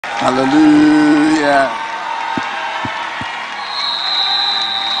Hallelujah.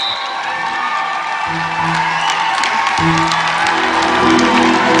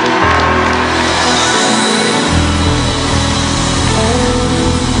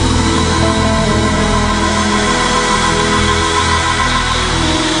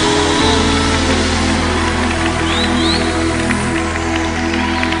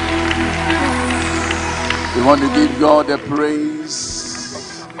 We want to give God the praise.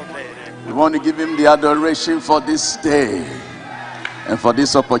 We want to give him the adoration for this day and for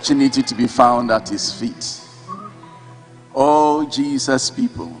this opportunity to be found at his feet. Oh, Jesus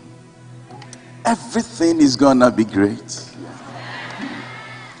people, everything is gonna be great.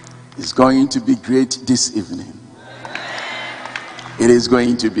 It's going to be great this evening. It is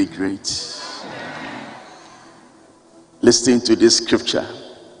going to be great. Listen to this scripture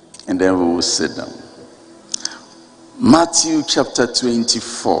and then we will sit down. Matthew chapter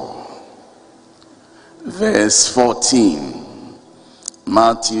 24, verse 14.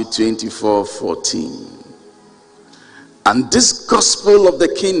 Matthew 24, 14. And this gospel of the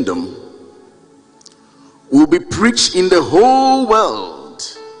kingdom will be preached in the whole world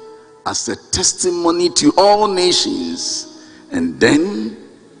as a testimony to all nations, and then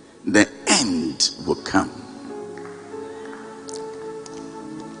the end will come.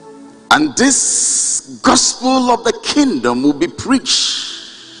 And this gospel of the kingdom will be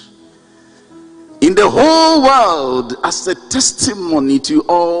preached in the whole world as a testimony to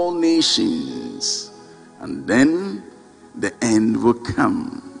all nations, and then the end will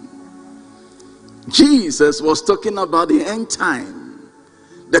come. Jesus was talking about the end time,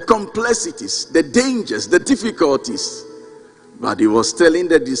 the complexities, the dangers, the difficulties, but he was telling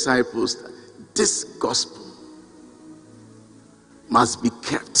the disciples that this gospel must be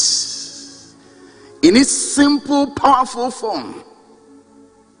kept in its simple, powerful form.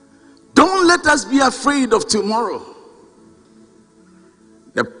 Don't let us be afraid of tomorrow.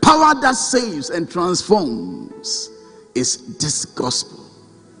 The power that saves and transforms is this gospel.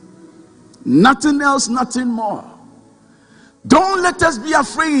 Nothing else, nothing more. Don't let us be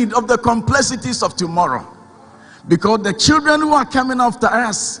afraid of the complexities of tomorrow, because the children who are coming after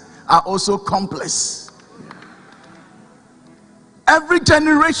us are also complex. Every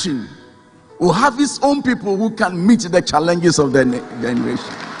generation will have its own people who can meet the challenges of the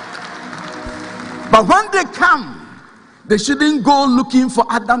generation. But when they come, they shouldn't go looking for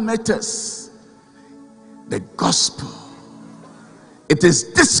other matters. The gospel. It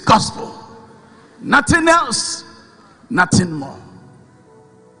is this gospel. Nothing else, nothing more.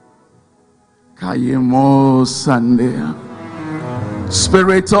 Kayemo Sunday.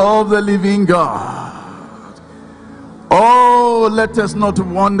 Spirit of the living God. Oh, let us not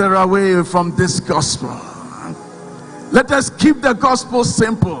wander away from this gospel. Let us keep the gospel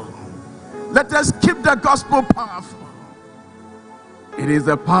simple. Let us keep the gospel powerful. It is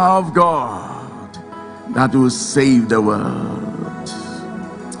the power of God that will save the world.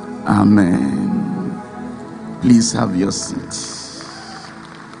 Amen. Please have your seats.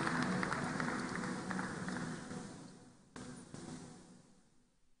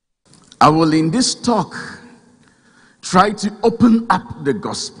 I will in this talk try to open up the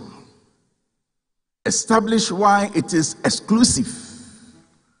gospel, establish why it is exclusive.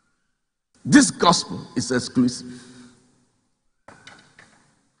 This gospel is exclusive.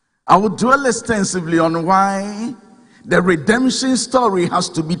 I will dwell extensively on why the redemption story has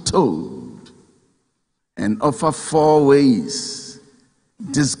to be told, and offer 4 ways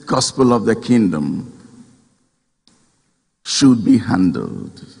this gospel of the kingdom should be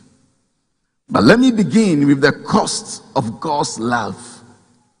handled. But let me begin with the cost of God's love.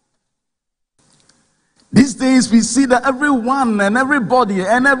 These days we see that everyone and everybody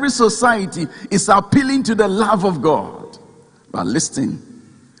and every society is appealing to the love of God. But listen,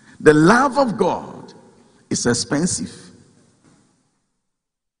 the love of God is expensive.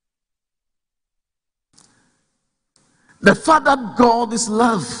 The fact that God is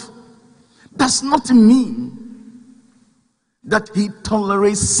love does not mean that he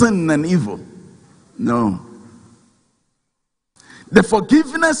tolerates sin and evil. No. The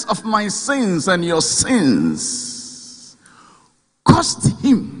forgiveness of my sins and your sins cost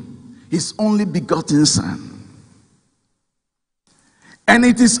him his only begotten Son. And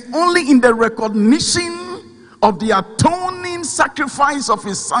it is only in the recognition of the atoning sacrifice of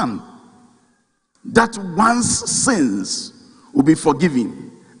his Son that one's sins will be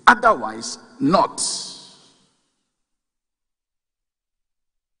forgiven. Otherwise, not.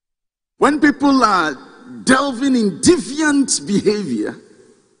 When people are delving in deviant behavior,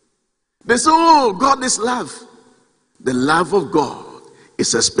 they say, oh, God is love. The love of God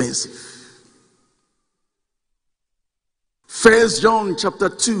is expensive. 1 John chapter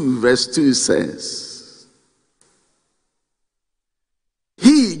 2 verse 2 says,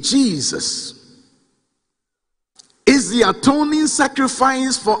 He, Jesus, is the atoning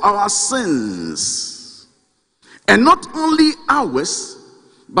sacrifice for our sins, and not only ours,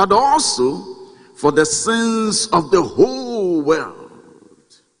 but also for the sins of the whole world.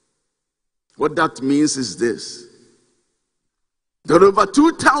 What that means is this: that over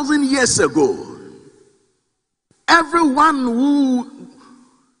 2,000 years ago, everyone who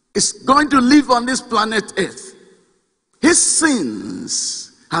is going to live on this planet Earth, his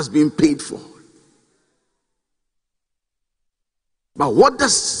sins has been paid for. But what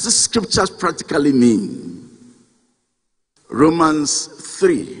does the scriptures practically mean? Romans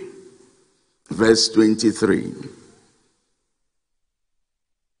 3 verse 23.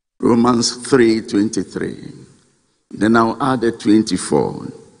 Romans 3:23. Then I'll add a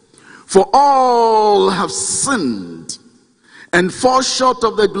 24. For all have sinned and fall short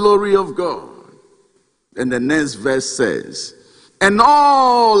of the glory of God. And the next verse says, and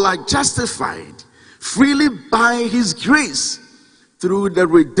all are justified freely by his grace through the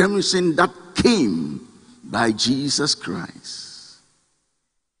redemption that came by Jesus Christ.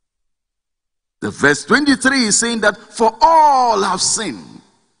 The verse 23 is saying that for all have sinned.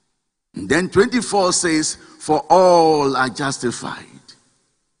 And then 24 says, for all are justified.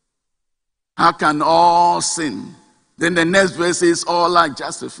 How can all sin? Then the next verse says, all are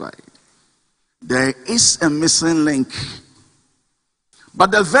justified. There is a missing link.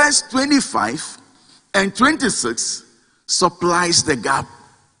 But the verse 25 and 26 supplies the gap.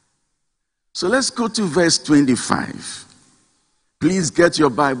 So let's go to verse 25. Please get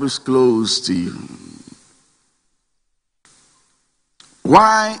your Bibles close to you.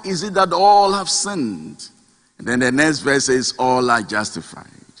 Why is it that all have sinned? And then the next verse says, all are justified.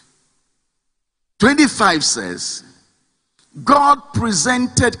 25 says, God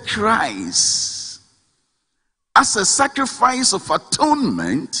presented Christ as a sacrifice of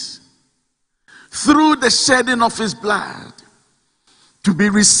atonement through the shedding of his blood to be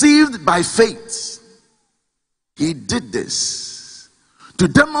received by faith. He did this to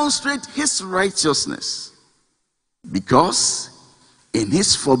demonstrate his righteousness, because in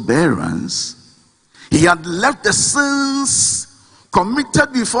his forbearance he had left the sins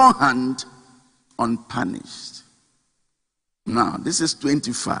committed beforehand unpunished. Now, this is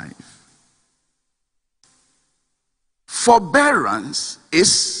 25. Forbearance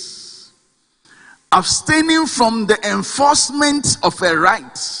is abstaining from the enforcement of a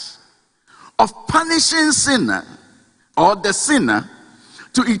right of punishing sinner or the sinner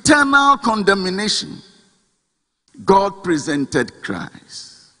to eternal condemnation. God presented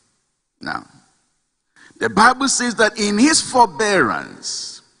Christ. Now, the Bible says that in his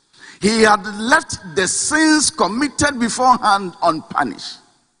forbearance, he had left the sins committed beforehand unpunished.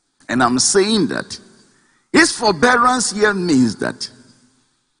 And I'm saying that his forbearance here means that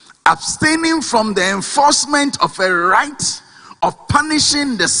abstaining from the enforcement of a right of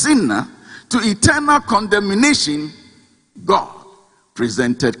punishing the sinner to eternal condemnation, God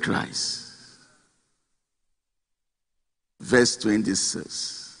presented Christ. Verse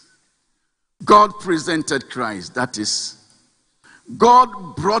 26. God presented Christ, that is,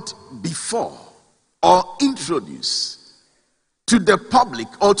 God brought before or introduced to the public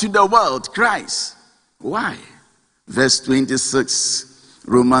or to the world Christ. Why? Verse 26,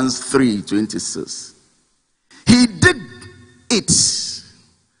 Romans 3:26. He did it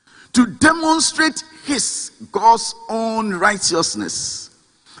to demonstrate his, God's own righteousness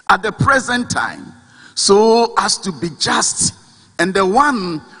at the present time, so as to be just and the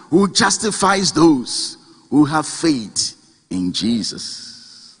one who justifies those who have faith in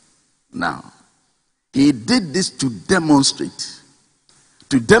Jesus. Now, he did this to demonstrate.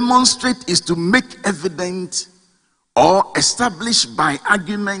 To demonstrate is to make evident or establish by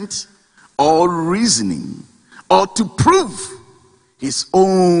argument or reasoning, or to prove his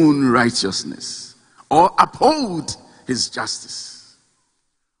own righteousness or uphold his justice.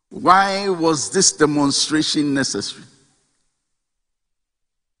 Why was this demonstration necessary?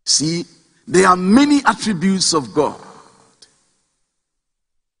 See, there are many attributes of God,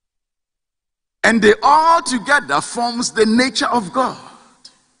 and they all together forms the nature of God.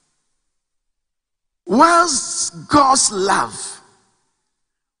 Whilst God's love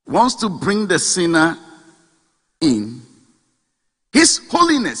wants to bring the sinner in, his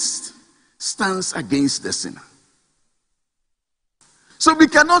holiness stands against the sinner. So we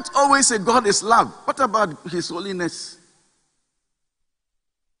cannot always say God is love. What about his holiness?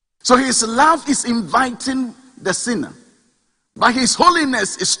 So his love is inviting the sinner, But his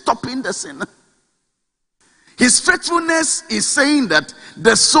holiness is stopping the sinner. His faithfulness is saying that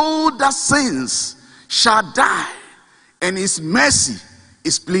the soul that sins shall die, and his mercy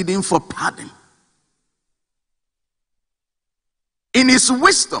is pleading for pardon. In his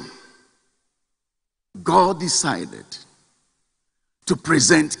wisdom, God decided to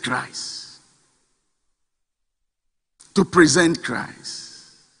present Christ. To present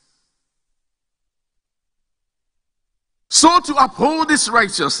Christ. So to uphold this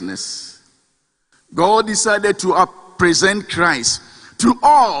righteousness, God decided to present Christ to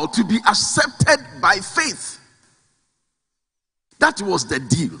all to be accepted by faith. That was the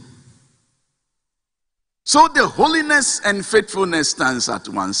deal. So the holiness and faithfulness stands at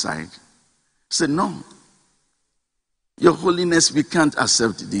one side. Say, no, your holiness, we can't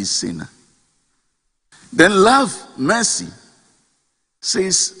accept this sinner. Then love, mercy,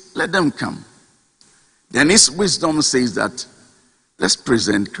 says, let them come. Then his wisdom says that, let's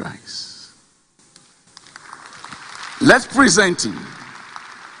present Christ. Let's present him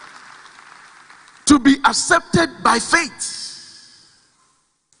to be accepted by faith.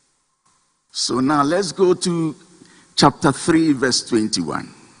 So now let's go to chapter 3, verse 21.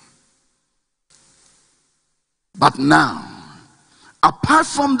 But now, apart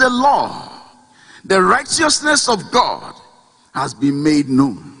from the law, the righteousness of God has been made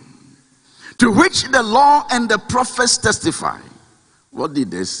known, to which the law and the prophets testify. What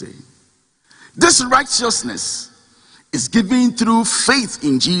did they say? This righteousness is given through faith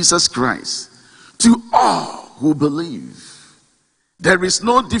in Jesus Christ to all who believe. There is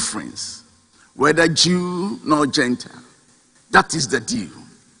no difference, whether Jew nor Gentile. That is the deal.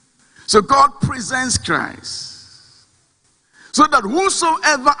 So God presents Christ, so that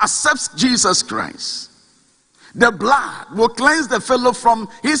whosoever accepts Jesus Christ, the blood will cleanse the fellow from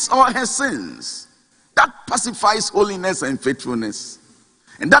his or her sins. That pacifies holiness and faithfulness.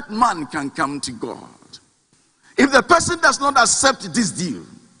 And that man can come to God. If the person does not accept this deal,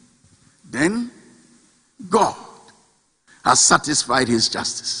 then God has satisfied his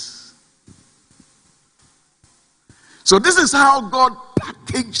justice. So this is how God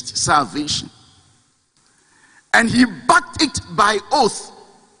packaged salvation. And he backed it by oath.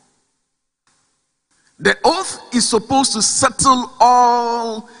 The oath is supposed to settle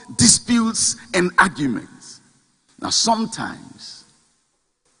all disputes and arguments. Now sometimes,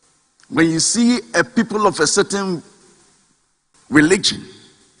 when you see a people of a certain religion,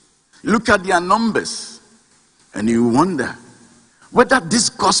 look at their numbers, and you wonder whether this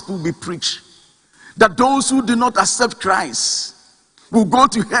gospel be preached, that those who do not accept Christ will go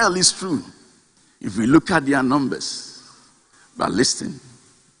to hell, is true. If we look at their numbers. But listen,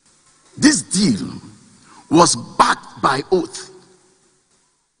 this deal was backed by oath.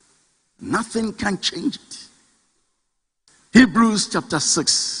 Nothing can change it. Hebrews chapter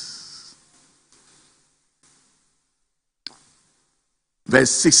 6,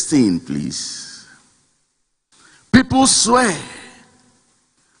 verse 16, please. People swear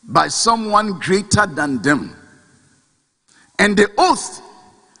by someone greater than them, and the oath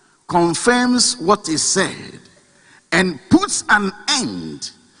confirms what is said and puts an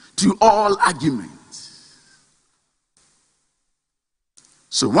end to all arguments.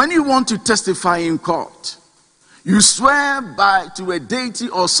 So when you want to testify in court, you swear by to a deity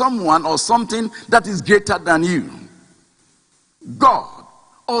or someone or something that is greater than you. God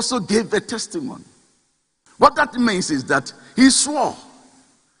also gave a testimony. What that means is that he swore.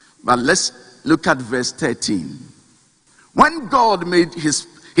 But let's look at verse 13. When God made his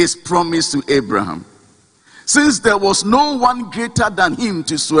promise to Abraham, since there was no one greater than him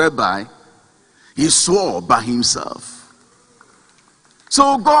to swear by, he swore by himself.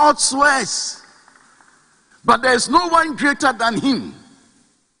 So God swears, but there is no one greater than him.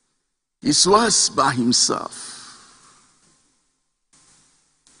 He swears by himself.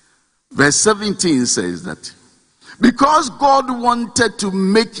 Verse 17 says that because God wanted to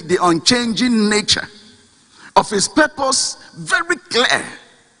make the unchanging nature of his purpose very clear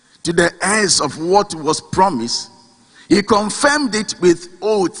to the heirs of what was promised, he confirmed it with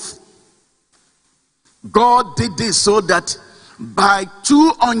oath. God did this so that by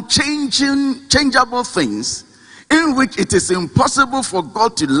two unchangeable things in which it is impossible for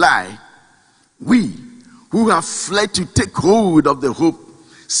God to lie, we who have fled to take hold of the hope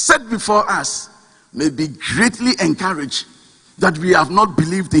set before us may be greatly encouraged that we have not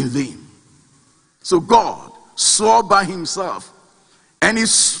believed in vain. So God swore by himself, and he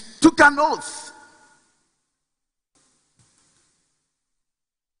took an oath.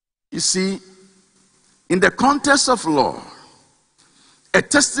 You see, in the context of law, a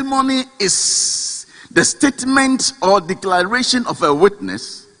testimony is the statement or declaration of a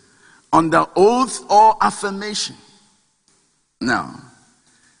witness under oath or affirmation. Now,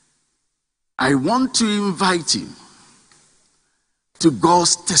 I want to invite you to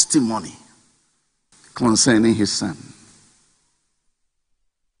God's testimony concerning his son.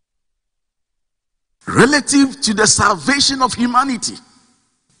 Relative to the salvation of humanity.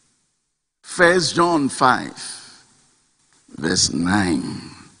 1 John 5, verse 9,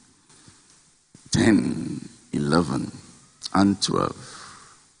 10, 11, and 12.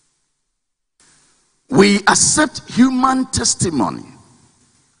 We accept human testimony.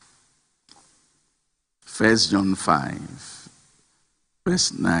 1 John 5,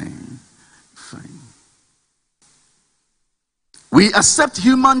 verse 9, 5. We accept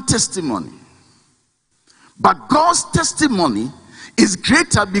human testimony. But God's testimony is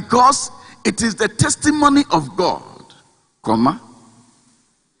greater because it is the testimony of God, comma,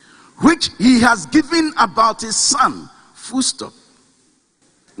 which he has given about his son, full stop.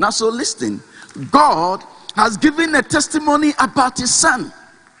 Now, so listen, God has given a testimony about his son.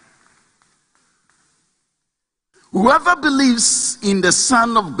 Whoever believes in the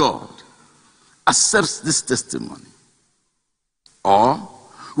Son of God accepts this testimony. Or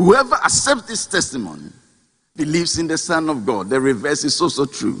whoever accepts this testimony believes in the Son of God. The reverse is also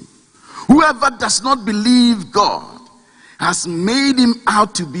true. Whoever does not believe God has made him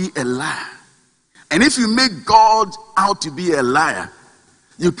out to be a liar. And if you make God out to be a liar,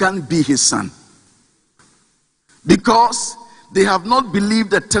 you can't be his son. Because they have not believed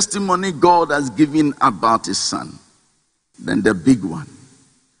the testimony God has given about his son. Then the big one,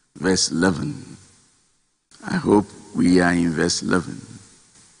 verse 11. I hope we are in verse 11.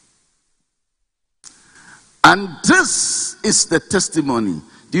 And this is the testimony.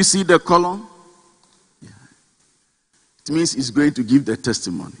 Do you see the column? Yeah. It means he's going to give the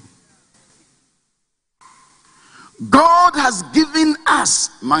testimony. God has given us,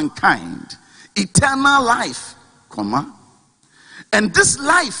 mankind, eternal life, comma, and this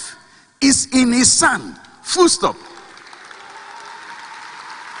life is in his son, full stop.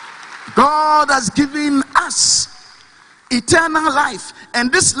 God has given us eternal life,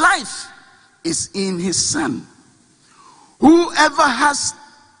 and this life is in his son. Whoever has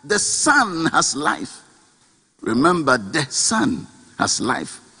the son has life. Remember, the son has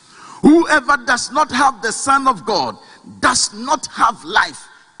life. Whoever does not have the Son of God does not have life,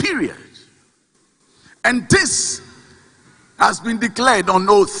 period. And this has been declared on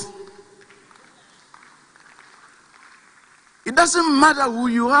oath. It doesn't matter who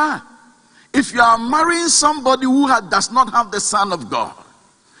you are. If you are marrying somebody who does not have the Son of God,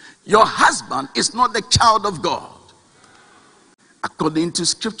 your husband is not the child of God, according to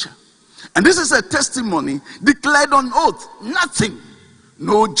scripture. And this is a testimony declared on oath. Nothing,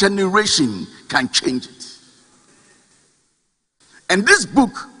 no generation can change it. And this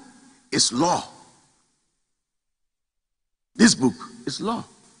book is law. This book is law.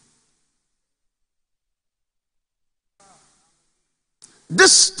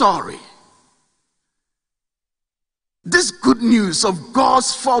 This story, this good news of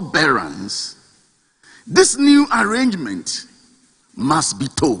God's forbearance, this new arrangement must be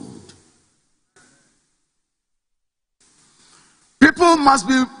told. People must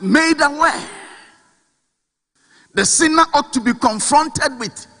be made aware. The sinner ought to be confronted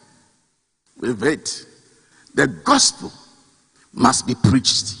with it. The gospel must be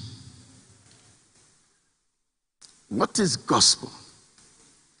preached. What is gospel?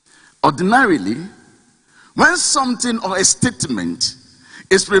 Ordinarily, when something or a statement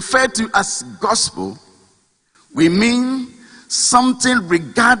is referred to as gospel, we mean something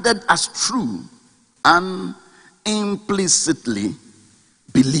regarded as true and implicitly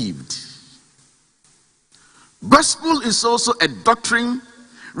believed. Gospel is also a doctrine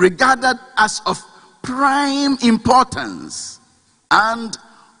regarded as of prime importance and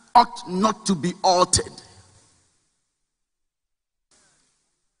ought not to be altered.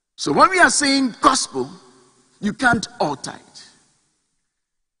 So when we are saying gospel, you can't alter it.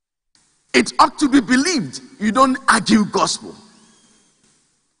 It ought to be believed. You don't argue gospel.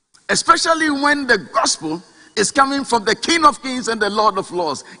 Especially when the gospel is coming from the King of Kings and the Lord of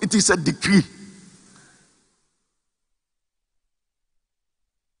Lords. It is a decree.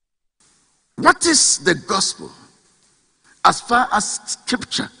 What is the gospel as far as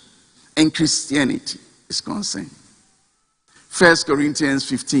scripture and Christianity is concerned? 1 Corinthians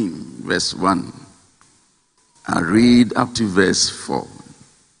 15, verse 1. I read up to verse 4.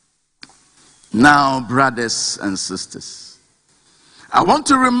 Now, brothers and sisters, I want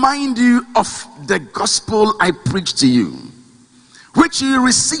to remind you of the gospel I preached to you, which you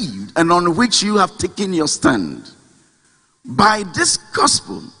received and on which you have taken your stand. By this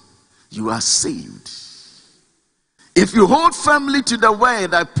gospel you are saved, if you hold firmly to the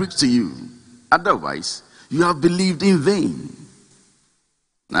word I preach to you. Otherwise, you have believed in vain.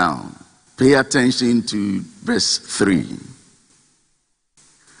 Now, pay attention to verse 3.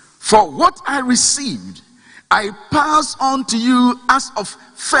 For what I received, I pass on to you as of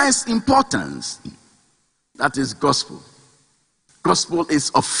first importance. That is gospel. Gospel is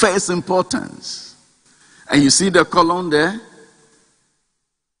of first importance. And you see the column there?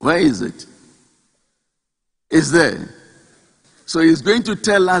 Where is it? It's there. So he's going to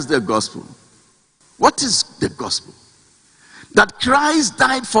tell us the gospel. What is the gospel? That Christ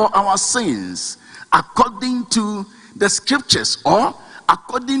died for our sins according to the scriptures or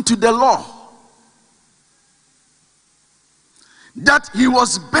according to the law. That he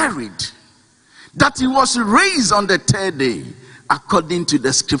was buried. That he was raised on the third day according to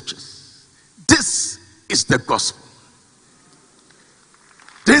the scriptures. This is the gospel.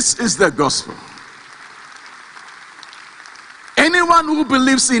 This is the gospel. Anyone who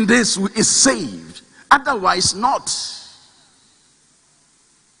believes in this is saved. Otherwise not.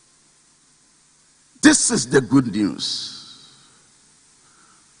 This is the good news.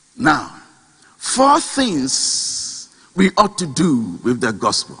 Now, 4 things we ought to do with the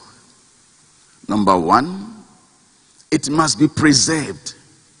gospel. Number 1, it must be preserved.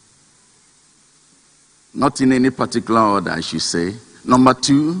 Not in any particular order, I should say. Number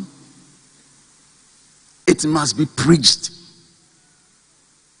 2, it must be preached.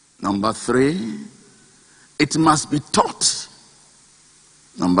 Number 3, it must be taught.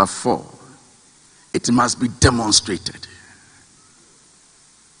 Number 4, it must be demonstrated.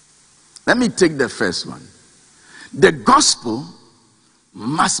 Let me take the first one. The gospel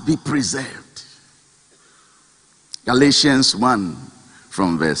must be preserved. Galatians 1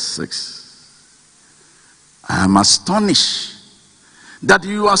 from verse 6. I am astonished that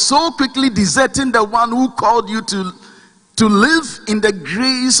you are so quickly deserting the one who called you to live in the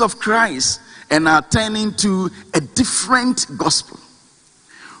grace of Christ and are turning to a different gospel,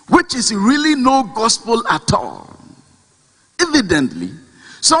 which is really no gospel at all. Evidently,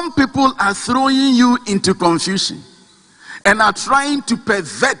 some people are throwing you into confusion and are trying to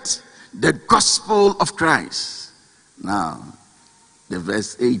pervert the gospel of Christ. Now, the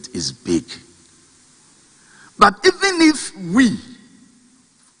verse 8 is big. But even if we,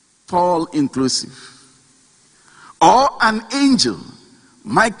 Paul inclusive, or an angel,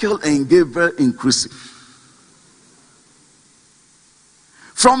 Michael and Gabriel inclusive,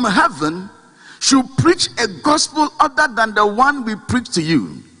 from heaven should preach a gospel other than the one we preach to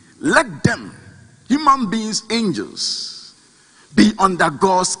you, let them, human beings, angels, be under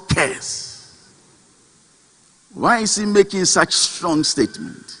God's curse. Why is he making such strong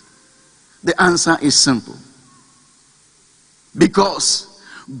statement? The answer is simple. Because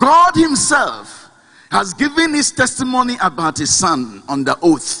God himself has given his testimony about his son on the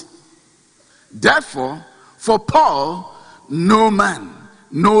oath. Therefore, for Paul, no man,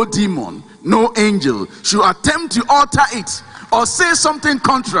 no demon, no angel should attempt to alter it or say something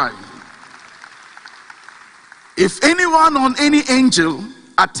contrary. If anyone or any angel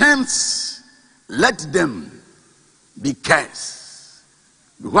attempts, let them be cursed.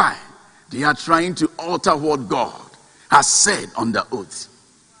 Why? They are trying to alter what God has said on the oath.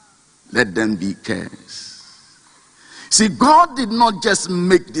 Let them be cursed. See, God did not just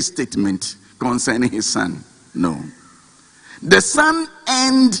make this statement concerning his son. No. The son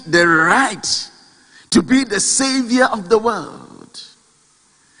earned the right to be the savior of the world.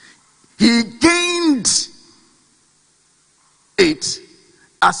 He gained it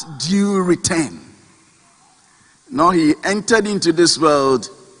as due return. Now he entered into this world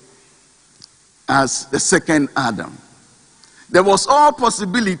as the second Adam. There was all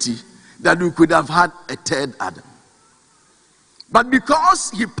possibility that we could have had a third Adam. But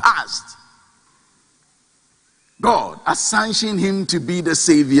because he passed, God has sanctioned him to be the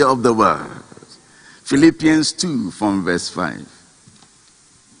savior of the world. Philippians 2 from verse 5.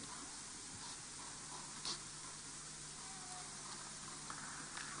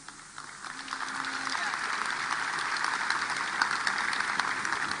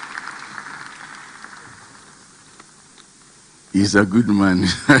 He's a good man.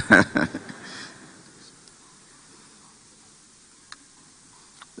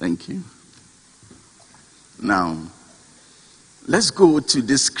 Thank you. Now, let's go to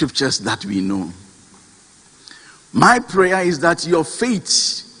the scriptures that we know. My prayer is that your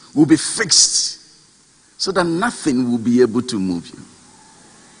faith will be fixed so that nothing will be able to move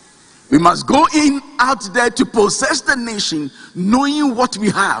you. We must go in out there to possess the nation, knowing what we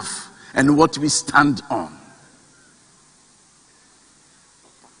have and what we stand on.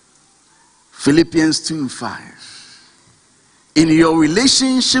 Philippians 2:5. In your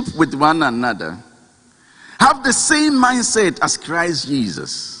relationship with one another, have the same mindset as Christ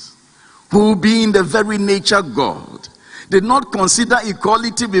Jesus, who being the very nature God, did not consider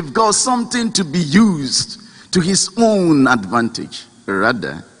equality with God something to be used to his own advantage.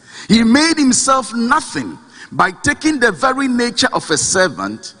 Rather, he made himself nothing by taking the very nature of a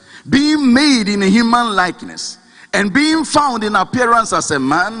servant, being made in a human likeness, and being found in appearance as a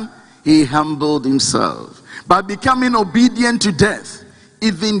man, he humbled himself by becoming obedient to death,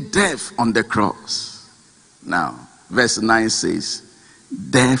 even death on the cross. Now, verse 9 says,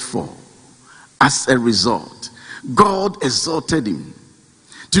 therefore, as a result, God exalted him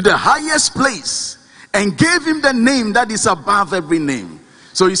to the highest place and gave him the name that is above every name.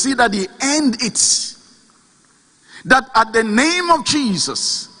 So you see that he earned it. That at the name of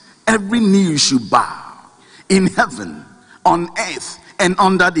Jesus, every knee should bow in heaven, on earth, and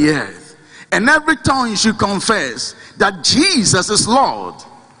under the earth. And every tongue should confess that Jesus is Lord.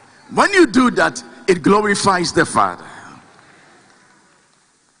 When you do that, it glorifies the Father.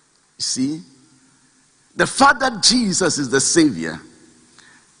 You see, the fact that Jesus is the Savior,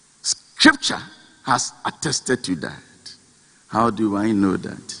 Scripture has attested to that. How do I know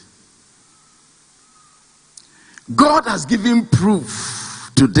that? God has given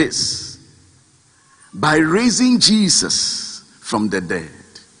proof to this by raising Jesus from the dead.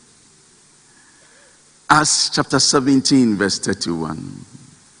 Acts chapter 17 verse 31.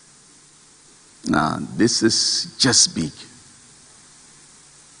 Now this is just big.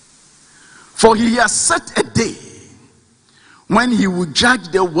 For he has set a day when he will judge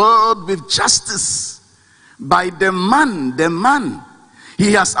the world with justice by the man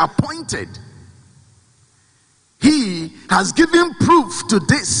he has appointed. He has given proof to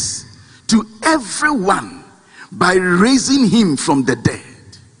this to everyone by raising him from the dead.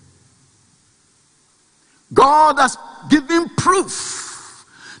 God has given proof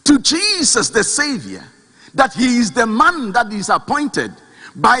to Jesus the Savior that he is the man that is appointed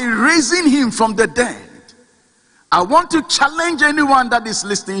by raising him from the dead. I want to challenge anyone that is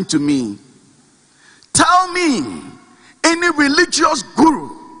listening to me. Tell me any religious guru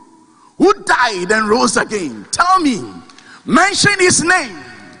who died and rose again. Tell me, mention his name,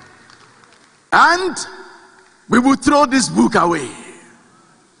 and we will throw this book away.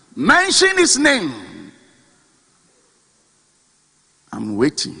 Mention his name. I'm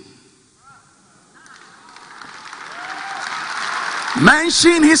waiting.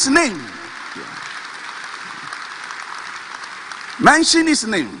 Mention his name. Mention his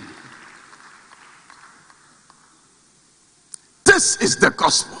name. This is the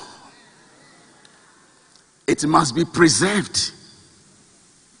gospel. It must be preserved.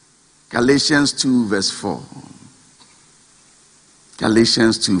 Galatians 2 verse 4.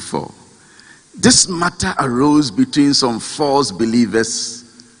 Galatians 2:4. This matter arose between some false believers.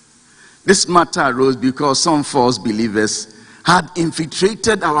 This matter arose because some false believers had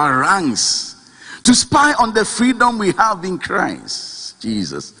infiltrated our ranks to spy on the freedom we have in Christ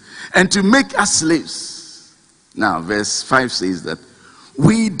Jesus and to make us slaves. Now verse 5 says that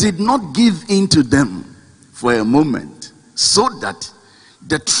we did not give in to them for a moment, so that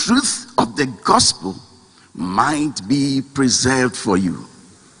the truth of the gospel might be preserved for you.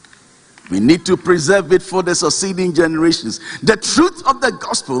 We need to preserve it for the succeeding generations. The truth of the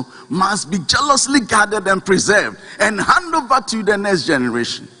gospel must be jealously guarded and preserved and handed over to the next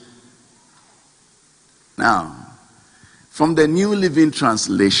generation. Now, from the New Living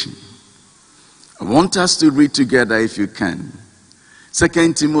Translation, I want us to read together, if you can,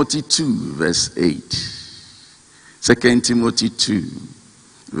 2 Timothy 2 verse 8. 2 Timothy 2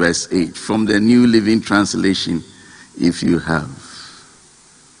 verse 8 from the New Living Translation, if you have.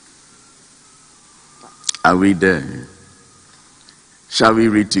 Are we there? Shall we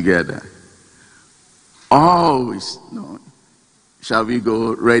read together? Always. No. Shall we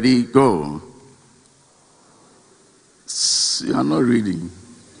go? Ready? Go. You are not reading.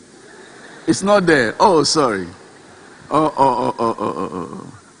 It's not there. Oh, sorry.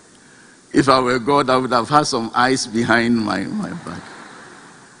 Oh. If I were God, I would have had some eyes behind my back.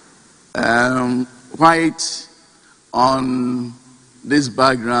 White on this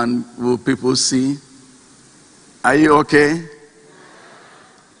background, will people see? Are you okay?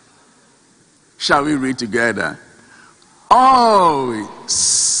 Shall we read together? Always.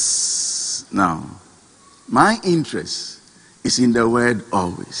 Now, my interest is in the word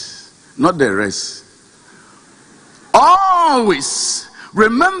always, not the rest. Always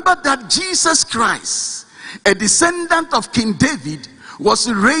remember that Jesus Christ, a descendant of King David,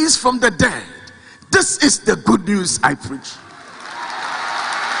 was raised from the dead. This is the good news I preach.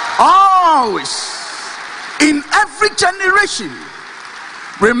 Always, in every generation,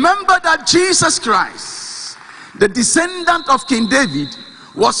 remember that Jesus Christ, the descendant of King David,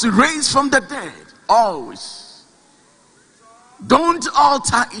 was raised from the dead. Always. Don't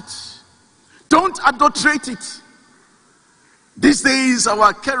alter it. Don't adulterate it. These days,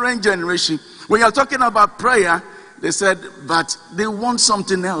 our current generation, when you're talking about prayer, they said, but they want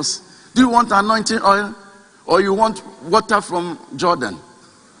something else. Do you want anointing oil? Or you want water from Jordan?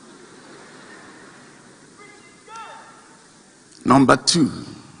 Number 2,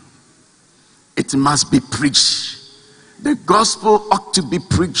 it must be preached. The gospel ought to be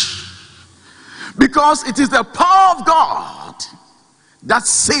preached. Because it is the power of God that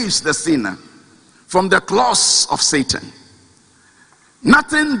saves the sinner from the claws of Satan.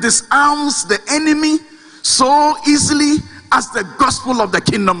 Nothing disarms the enemy so easily as the gospel of the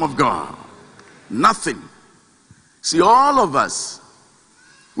kingdom of God. Nothing. See, all of us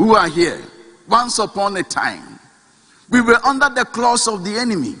who are here, once upon a time, we were under the claws of the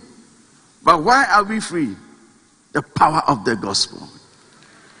enemy. But why are we free? The power of the gospel.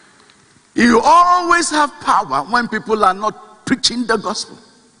 You always have power when people are not preaching the gospel.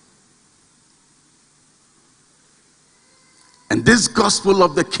 And this gospel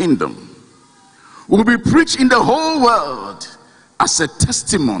of the kingdom will be preached in the whole world as a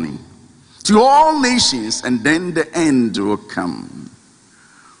testimony to all nations, and then the end will come.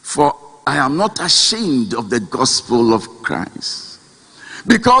 For I am not ashamed of the gospel of Christ,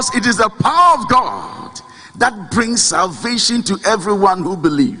 because it is the power of God that brings salvation to everyone who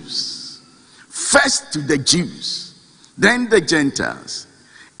believes. First to the Jews, then the Gentiles.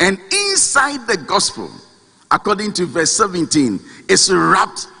 And inside the gospel, according to verse 17, is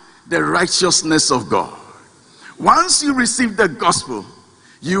wrapped the righteousness of God. Once you receive the gospel,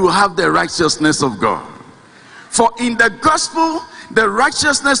 you have the righteousness of God. For in the gospel, the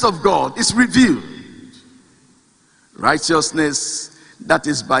righteousness of God is revealed. Righteousness that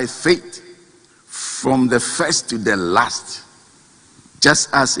is by faith, from the first to the last. Just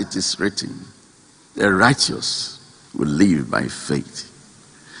as it is written, the righteous will live by faith.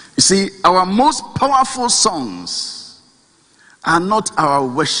 You see, our most powerful songs are not our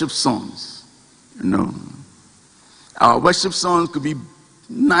worship songs. No. Our worship songs could be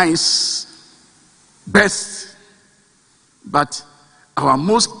nice, best, but our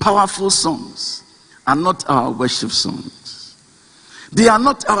most powerful songs are not our worship songs. They are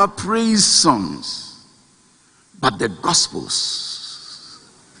not our praise songs, but the gospels.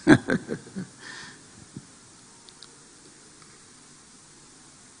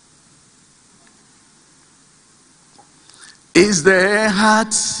 Is there a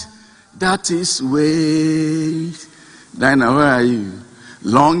heart that is wait? Dinah, where are you?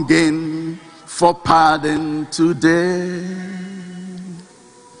 Longing for pardon today.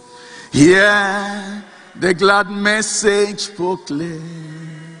 Hear the glad message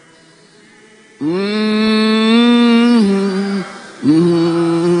proclaim.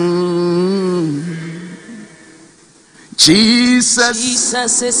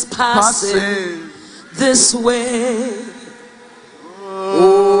 Jesus is passing this way.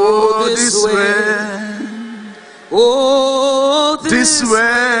 Oh, this way. Oh, this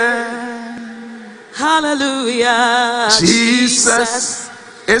way. Hallelujah. Jesus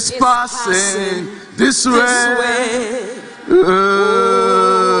is passing this way.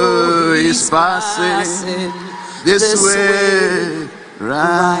 Oh, he's passing this way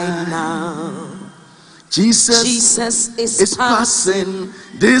right now. Jesus is passing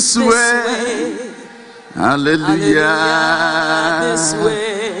this way. Hallelujah. This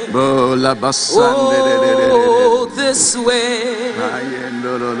way. Oh, this way.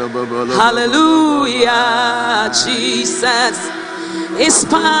 Hallelujah. Jesus is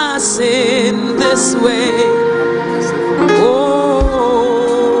passing this way.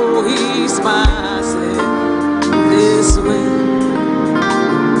 Oh, he's passing this way.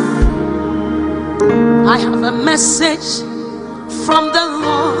 I have a message from the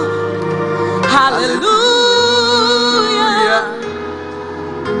Lord. Hallelujah.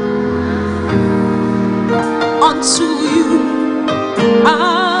 Unto you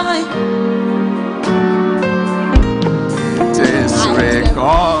I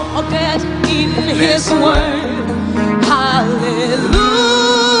recorded in his word. Hallelujah.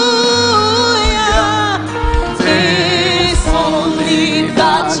 It's only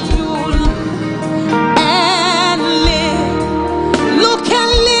that you and live. Look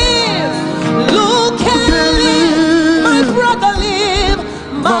and live. Look and live. My brother, live.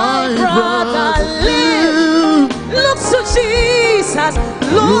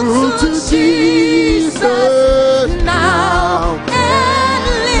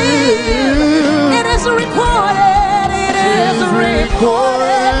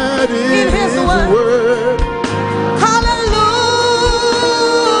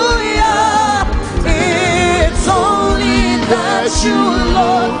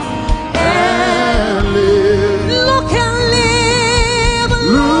 Lord, and live. Look and live.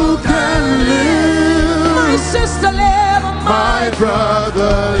 Look and live. My sister live. My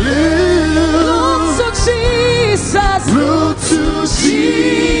brother live. Look to Jesus. Look to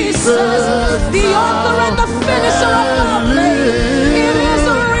Jesus, the author and the finisher of our faith. It is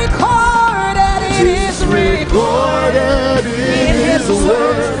recorded. It is recorded in His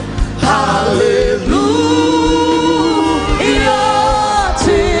word. Hallelujah.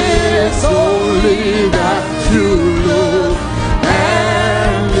 'Tis only that you look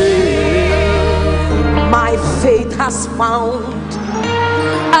and live. My faith has found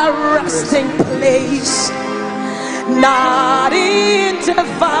a resting place, not in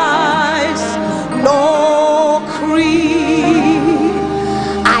device, no creed.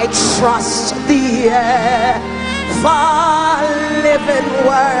 I trust the ever-living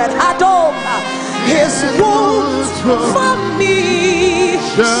word. Adore His wounds for me.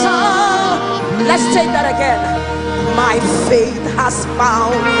 Let's take that again. My faith has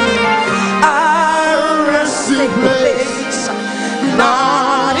found a resting place,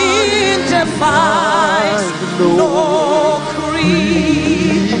 not in device, no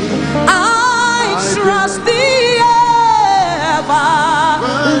creed. I trust the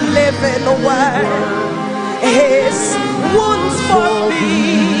ever-living word. His wounds for me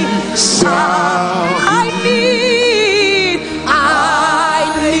shall I need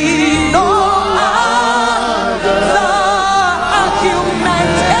no other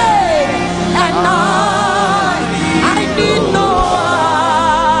argument, and I need no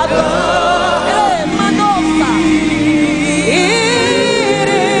other. It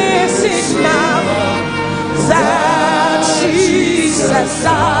is enough that Jesus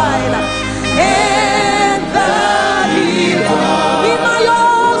died, and that He be my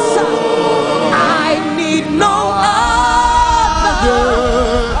answer. I need no other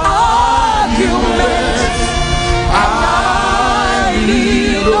argument, and I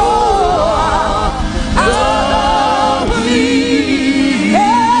need no other plea.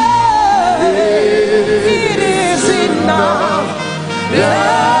 It is enough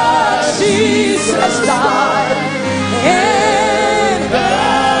that Jesus died, and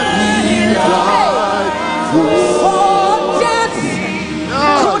that He died for death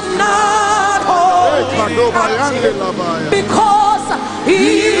could not hold Him captive, because He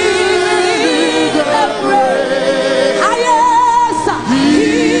is the great. Yes, He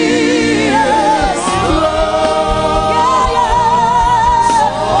is Lord.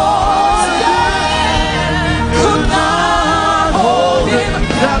 Could not hold Him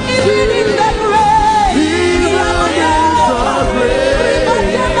captive. Even in the grave, He is the great.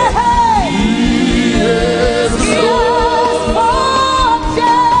 He is Lord.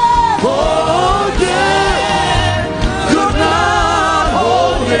 Could not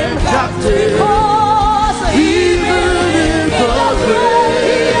hold Him captive, because even in the grave,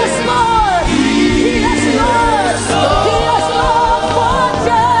 He is Lord. He is Lord. He is Lord for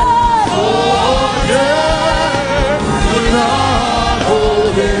death. Could not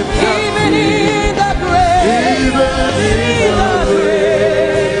hold Him captive, even in the grave.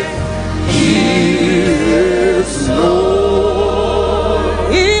 He is Lord.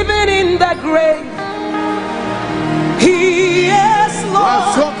 Even in the grave, He is Lord.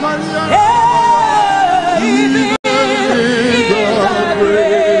 Yeah, even in the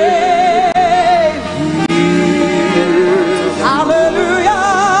grave. Hallelujah.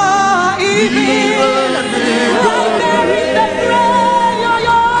 Even right there in the grave.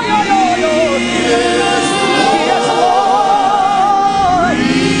 He is Lord.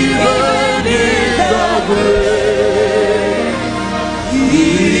 Even in the grave, He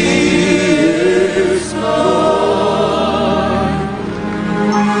is Lord.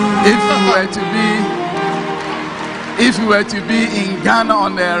 If you were to be in Ghana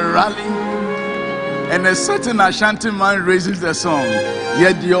on a rally, and a certain Ashanti man raises the song,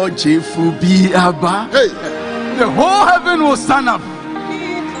 Yedio Jefu Bi Abba, the whole heaven will stand up.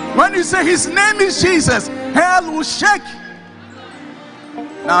 When you say His name is Jesus, hell will shake.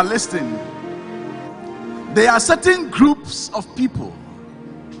 Now listen, there are certain groups of people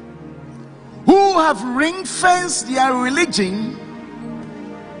who have ring-fenced their religion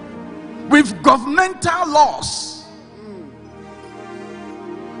with governmental laws,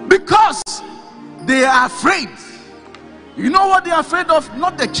 because they are afraid. You know what they are afraid of?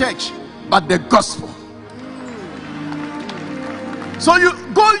 Not the church, but the gospel. So you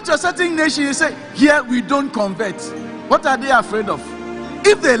go into a certain nation, you say, here we don't convert. What are they afraid of?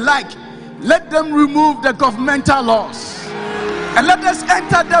 If they like, let them remove the governmental laws and let us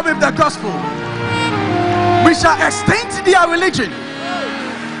enter them with the gospel. We shall extend their religion,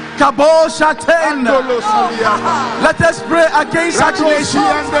 Let us pray against such nations,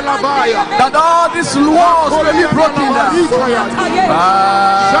 that all these walls will be broken down.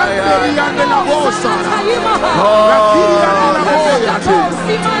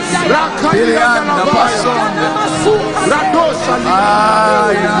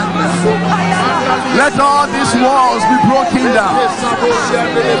 Let all these walls be broken down.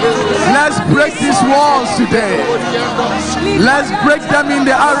 Let's break these walls today. Let's break them in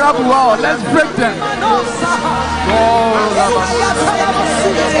the Arab world. Let's break them.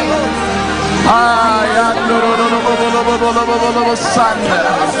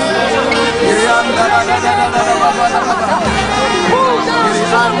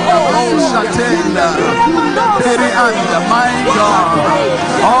 My God,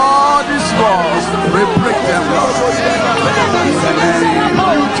 all these walls, we break them.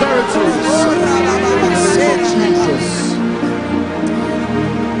 New territories. Jesus.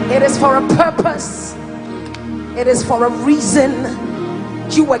 It is for a purpose. It is for a reason.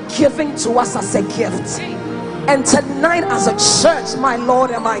 You were given to us as a gift. And tonight as a church, my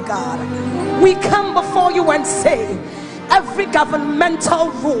Lord and my God, we come before you and say, every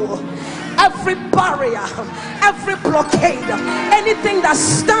governmental rule, every barrier, every blockade, anything that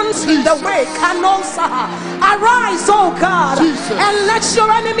stands in the way, arise, oh God, and let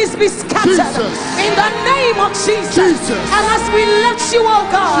your enemies be scattered in the name of Jesus. And as we let you, oh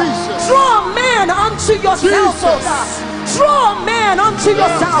God, draw man unto yourself, oh God. Draw man unto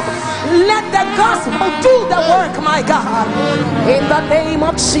yourself. Let the gospel do the work, my God. In the name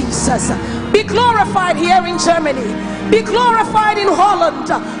of Jesus. Be glorified here in Germany. Be glorified in Holland.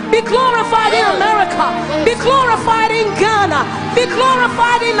 Be glorified in America. Be glorified in Ghana. Be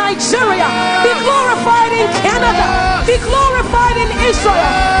glorified in Nigeria. Be glorified in Canada. Be glorified in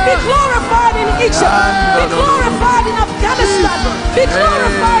Israel. Be glorified in Egypt. Be glorified in Afghanistan. Be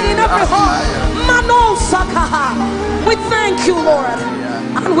glorified in every home. Mano Sakaha. We thank you, Lord,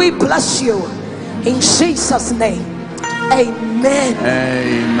 and we bless you in Jesus' name. Amen.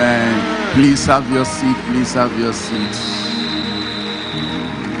 Amen. Please have your seat. Please have your seat.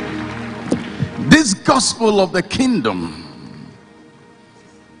 This gospel of the kingdom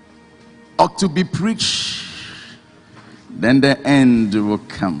ought to be preached, then the end will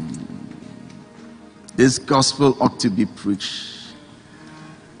come. This gospel ought to be preached.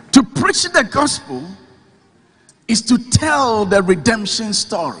 To preach the gospel is to tell the redemption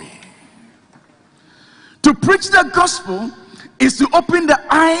story. To preach the gospel is to open the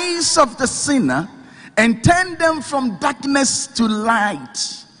eyes of the sinner and turn them from darkness to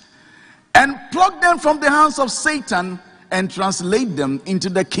light, and pluck them from the hands of Satan and translate them into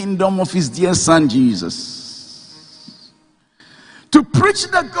the kingdom of his dear son Jesus. To preach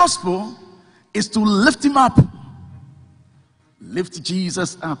the gospel is to lift him up, lift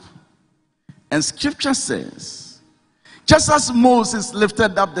Jesus up. And scripture says, just as Moses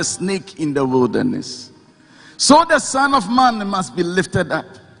lifted up the snake in the wilderness, so the Son of Man must be lifted up,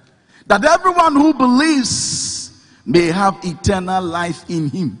 that everyone who believes may have eternal life in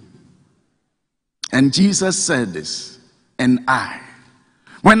him. And Jesus said this, and I,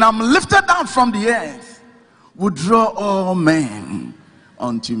 when I'm lifted up from the earth, will draw all men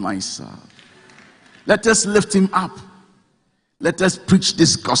unto myself. Let us lift him up. Let us preach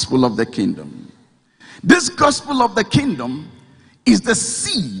this gospel of the kingdom. This gospel of the kingdom is the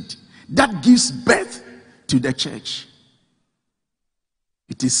seed that gives birth to the church.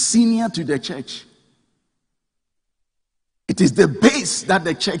 It is senior to the church. It is the base that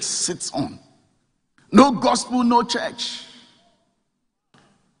the church sits on. No gospel, no church.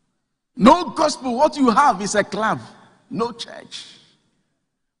 No gospel, what you have is a club, no church.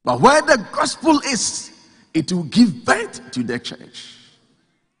 But where the gospel is, it will give birth to the church.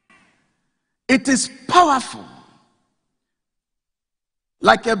 It is powerful,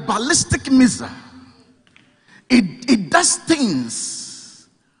 like a ballistic missile. It does things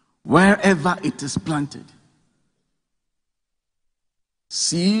wherever it is planted.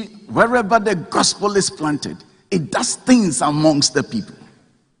 See, wherever the gospel is planted, it does things amongst the people.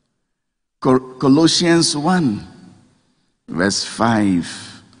 Colossians 1, verse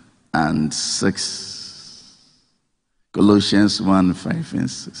 5 and 6. Colossians 1, 5 and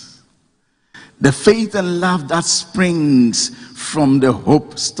 6. The faith and love that springs from the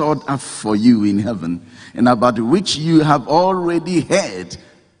hope stored up for you in heaven, and about which you have already heard,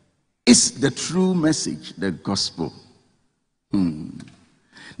 is the true message, the gospel.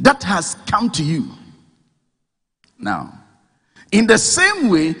 That has come to you. Now, in the same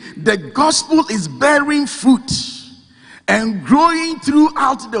way, the gospel is bearing fruit and growing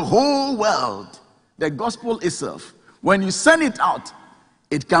throughout the whole world. The gospel itself, when you send it out,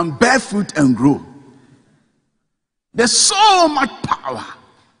 it can bear fruit and grow. There's so much power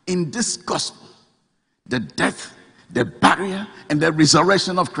in this gospel. The death, the burial, and the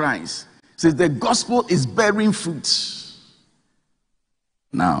resurrection of Christ. Says the gospel is bearing fruit.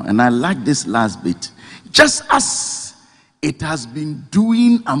 Now, and I like this last bit. Just as it has been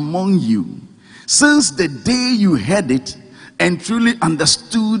doing among you since the day you heard it and truly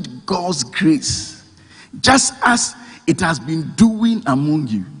understood God's grace. Just as it has been doing among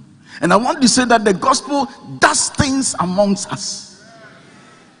you. And I want to say that the gospel does things amongst us.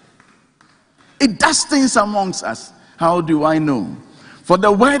 It does things amongst us. How do I know? For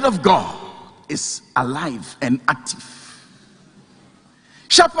the word of God is alive and active,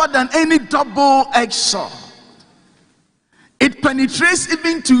 sharper than any double-edged sword. It penetrates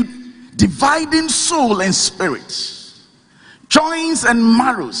even to dividing soul and spirit, joints and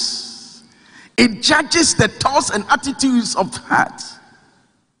marrows. It judges the thoughts and attitudes of the heart.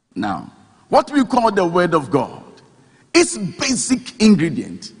 Now, what we call the word of God, its basic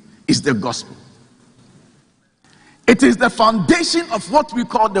ingredient is the gospel. It is the foundation of what we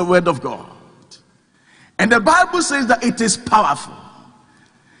call the word of God. And the Bible says that it is powerful.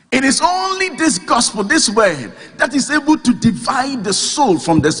 It is only this gospel, this word, that is able to divide the soul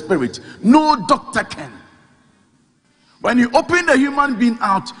from the spirit. No doctor can. When you open the human being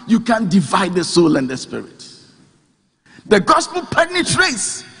out, you can divide the soul and the spirit. The gospel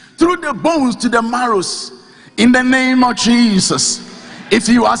penetrates through the bones to the marrows. In the name of Jesus. If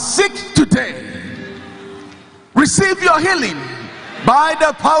you are sick today, receive your healing by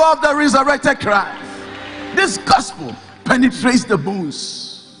the power of the resurrected Christ. This gospel penetrates the bones.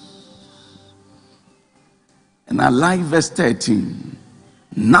 And I like verse 13.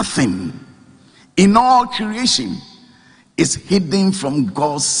 Nothing in all creation is hidden from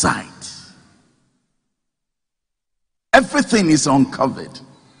God's sight. Everything is uncovered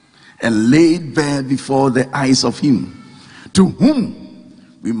and laid bare before the eyes of him to whom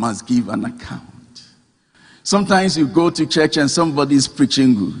we must give an account. Sometimes you go to church and somebody is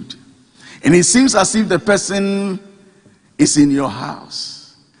preaching good, and it seems as if the person is in your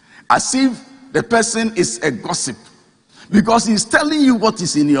house, as if the person is a gossip, because he's telling you what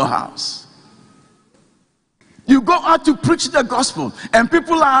is in your house. You go out to preach the gospel and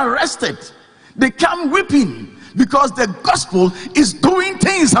people are arrested. They come weeping because the gospel is doing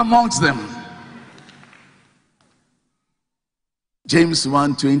things amongst them. James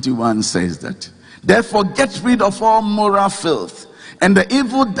 1:21 says that, therefore get rid of all moral filth and the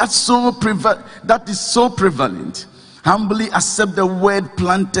evil that is so prevalent. Humbly accept the word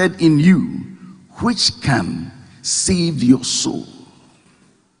planted in you, which can save your soul.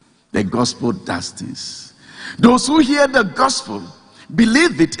 The gospel does this. Those who hear the gospel,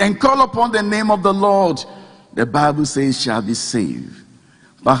 believe it, and call upon the name of the Lord, the Bible says, shall be saved.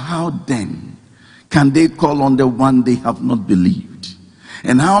 But how then can they call on the one they have not believed?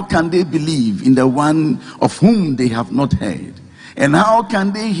 And how can they believe in the one of whom they have not heard? And how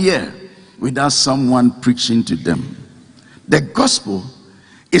can they hear without someone preaching to them? The gospel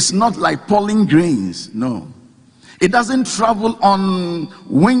is not like pollen grains. No. It doesn't travel on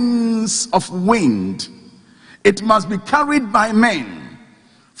wings of wind. It must be carried by men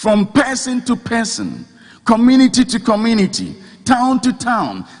from person to person, community to community, town to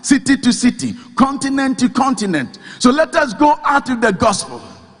town, city to city, continent to continent. So let us go out with the gospel.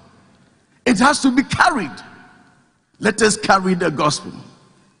 It has to be carried. Let us carry the gospel.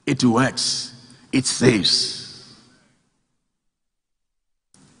 It works. It saves.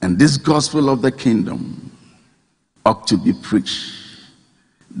 And this gospel of the kingdom ought to be preached.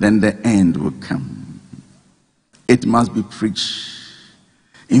 Then the end will come. It must be preached.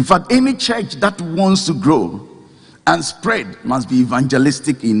 In fact, any church that wants to grow and spread must be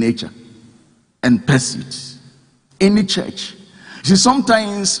evangelistic in nature and pursuit. Any church. See,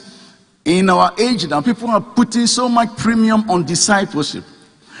 sometimes in our age now, people are putting so much premium on discipleship.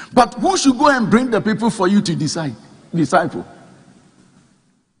 But who should go and bring the people for you to disciple?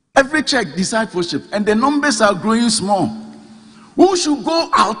 Every church discipleship, and the numbers are growing small. Who should go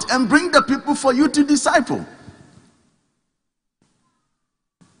out and bring the people for you to disciple?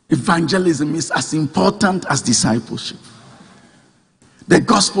 Evangelism is as important as discipleship. The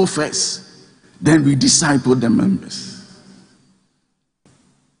gospel first, then we disciple the members.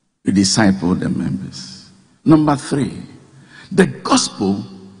 We disciple the members. Number 3, the gospel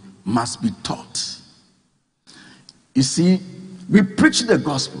must be taught. You see, we preach the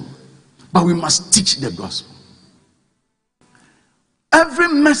gospel, but we must teach the gospel. Every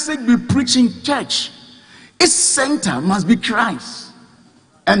message we preach in church, its center must be Christ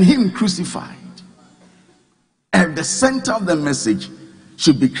and him crucified. And the center of the message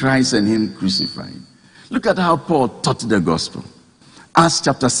should be Christ and him crucified. Look at how Paul taught the gospel. Acts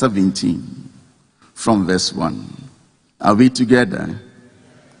chapter 17 from verse 1. Are we together?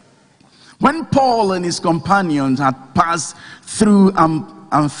 When Paul and his companions had passed through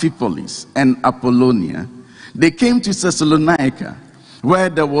Amphipolis and Apollonia, they came to Thessalonica, where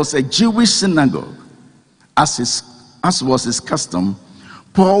there was a Jewish synagogue. As was his custom,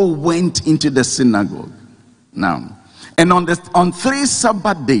 Paul went into the synagogue. Now, and on 3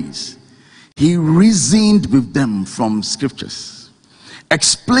 Sabbath days, he reasoned with them from scriptures,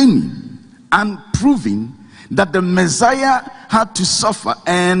 explaining and proving that the Messiah had to suffer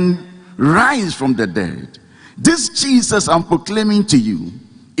and rise from the dead. This Jesus I'm proclaiming to you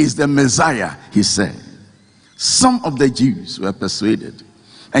is the Messiah, he said. Some of the Jews were persuaded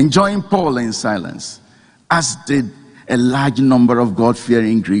and joined Paul in silence, as did a large number of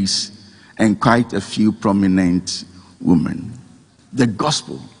God-fearing Greeks and quite a few prominent women. The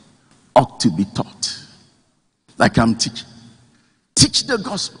gospel ought to be taught, like I'm teaching. Teach the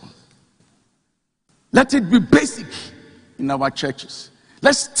gospel. Let it be basic in our churches.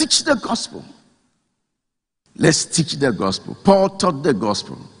 Let's teach the gospel. Let's teach the gospel. Paul taught the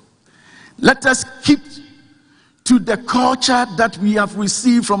gospel. Let us keep to the culture that we have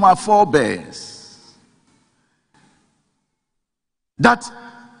received from our forebears. That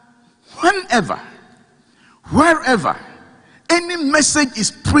whenever, wherever any message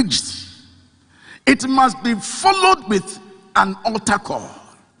is preached, it must be followed with an altar call.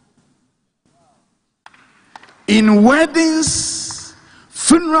 In weddings,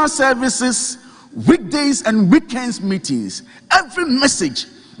 funeral services, weekdays and weekends meetings, every message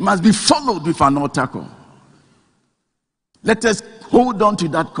must be followed with an altar call. Let us hold on to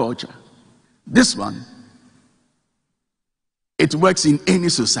that culture. This one, it works in any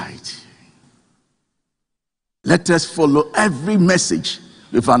society. Let us follow every message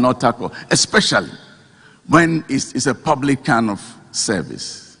with an altar call, especially when it's a public kind of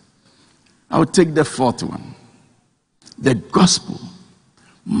service. I'll take the fourth one. The gospel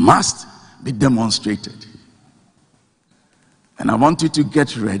must be demonstrated. And I want you to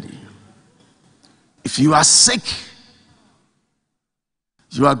get ready. If you are sick,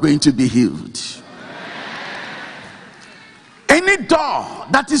 you are going to be healed. Any door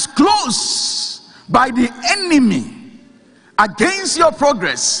that is closed by the enemy against your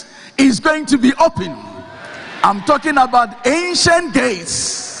progress is going to be open. I'm talking about ancient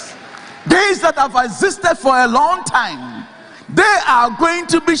gates, gates that have existed for a long time. They are going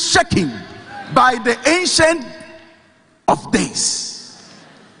to be shaken by the ancient of days.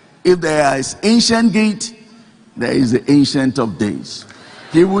 If there is ancient gate, there is the ancient of days.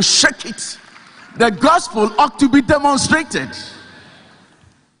 He will shake it. The gospel ought to be demonstrated.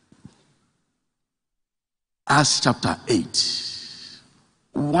 Acts chapter 8.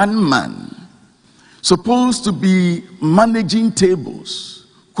 One man supposed to be managing tables,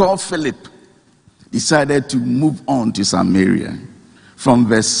 called Philip, decided to move on to Samaria. From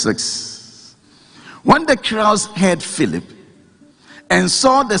verse 6. When the crowds heard Philip and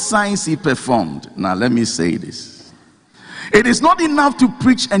saw the signs he performed. Now let me say this. It is not enough to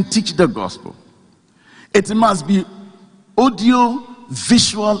preach and teach the gospel. It must be audio,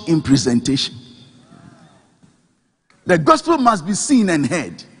 visual in presentation. The gospel must be seen and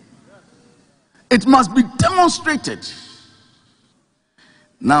heard. It must be demonstrated.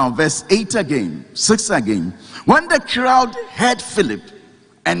 Now, verse 8 again, 6 again. When the crowd heard Philip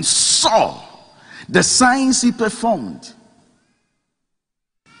and saw the signs he performed,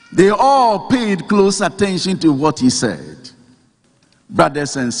 they all paid close attention to what he said.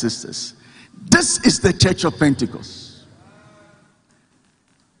 Brothers and sisters, this is the church of Pentecost.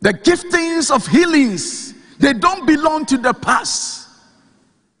 The giftings of healings, they don't belong to the past.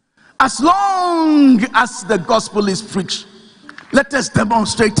 As long as the gospel is preached, let us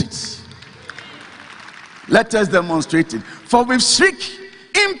demonstrate it. Let us demonstrate it. For with shriek,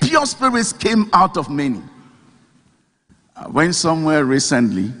 impure spirits came out of many. I went somewhere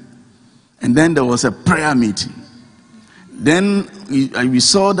recently, and then there was a prayer meeting. Then we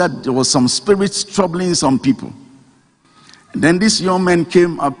saw that there was some spirits troubling some people. And then this young man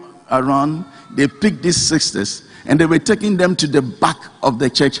came up around. They picked these sisters and they were taking them to the back of the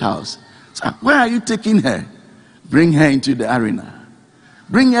church house. So, where are you taking her? Bring her into the arena.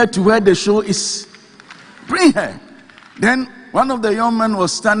 Bring her to where the show is. Bring her. Then one of the young men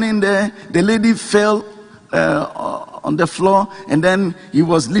was standing there. The lady fell on the floor, and then he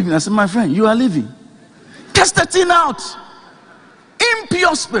was leaving. I said, my friend, you are leaving. Cast the thing out.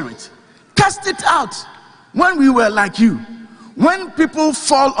 Impure spirit. Cast it out. When we were like you, when people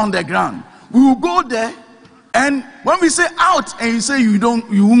fall on the ground, we will go there And when we say out and you say you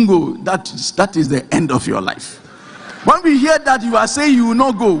won't go, that is the end of your life. When we hear that you are saying you will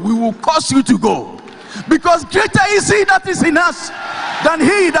not go, we will cause you to go. Because greater is he that is in us than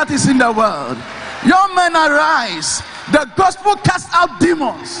he that is in the world. Young men, arise. The gospel casts out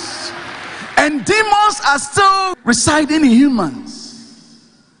demons. And demons are still residing in humans.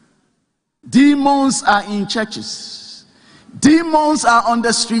 Demons are in churches. Demons are on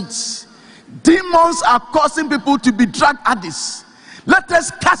the streets. Demons are causing people to be drug addicts. Let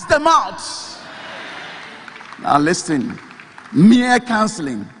us cast them out. Now listen, mere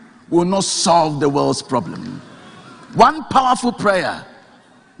counseling will not solve the world's problem. One powerful prayer.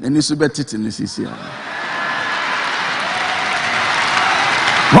 One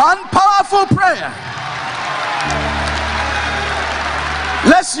powerful prayer.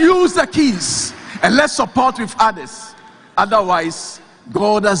 Let's use the keys and let's support with others. Otherwise,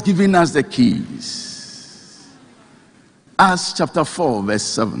 God has given us the keys. Acts chapter 4 verse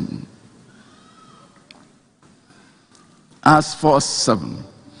 7. Acts 4:7.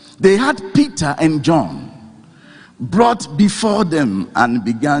 They had Peter and John brought before them and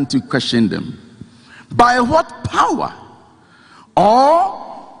began to question them. By what power or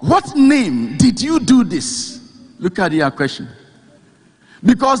what name did you do this? Look at your question.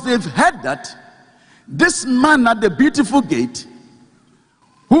 Because they've heard that this man at the beautiful gate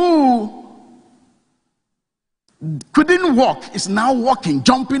who couldn't walk is now walking,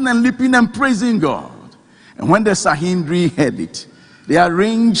 jumping and leaping and praising God. And when the Sanhedrin heard it, they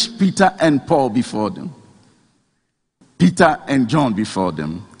arranged Peter and Paul before them. Peter and John before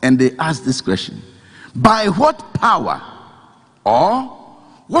them. And they asked this question. By what power or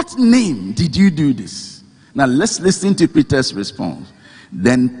what name did you do this? Now let's listen to Peter's response.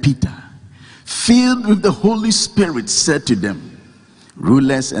 Then Peter, filled with the Holy Spirit, said to them,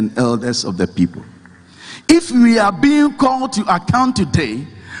 rulers and elders of the people, if we are being called to account today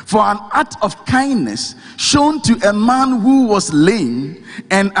for an act of kindness shown to a man who was lame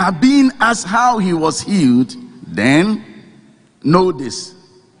and are being asked how he was healed, then know this.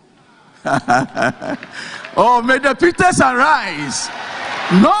 Oh, may the Peters arise.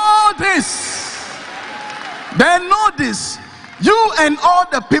 Know this. Then know this. You and all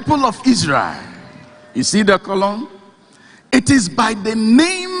the people of Israel. You see the column? It is by the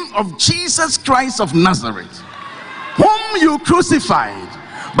name of Jesus Christ of Nazareth, whom you crucified,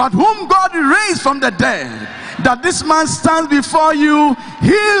 but whom God raised from the dead, that this man stands before you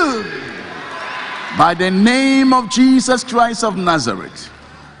healed. By the name of Jesus Christ of Nazareth,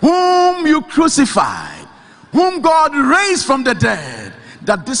 whom you crucified, whom God raised from the dead,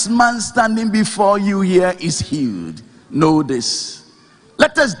 that this man standing before you here is healed. Know this.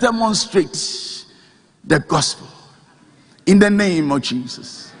 Let us demonstrate the gospel in the name of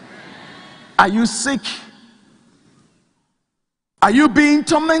Jesus. Are you sick? Are you being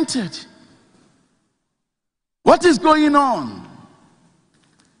tormented? What is going on?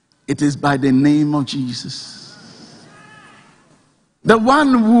 It is by the name of Jesus. The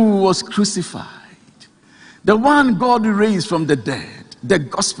one who was crucified. The one God raised from the dead. The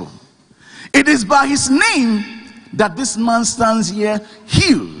gospel. It is by his name that this man stands here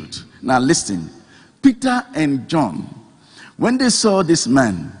healed. Now listen. Peter and John, when they saw this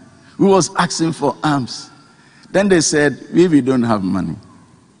man who was asking for alms, then they said, we don't have money,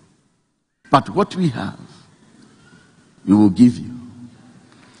 but what we have, we will give you.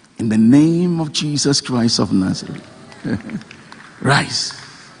 In the name of Jesus Christ of Nazareth. Rise.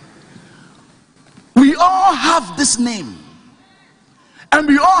 We all have this name. And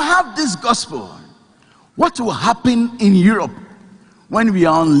we all have this gospel. What will happen in Europe when we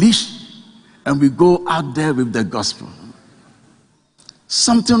are unleashed and we go out there with the gospel?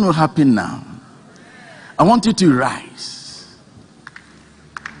 Something will happen now. I want you to rise.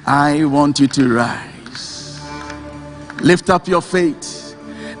 I want you to rise. Lift up your faith.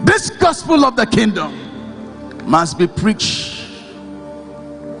 This gospel of the kingdom must be preached.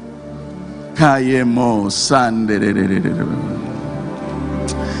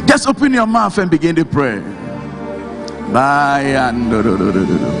 Just open your mouth and begin to pray.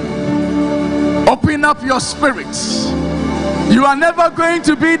 Open up your spirits. You are never going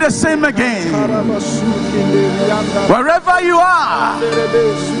to be the same again. Wherever you are,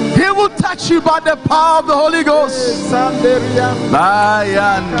 he will touch you by the power of the Holy Ghost.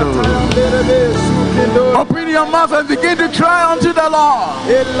 Open your mouth and begin to cry unto the Lord.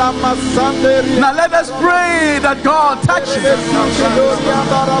 Now let us pray that God touches us.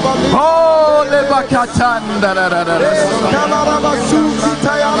 Oh,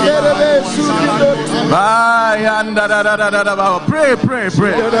 Pray, pray,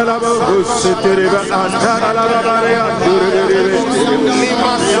 pray.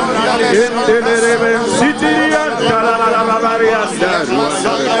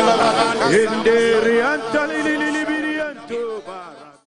 In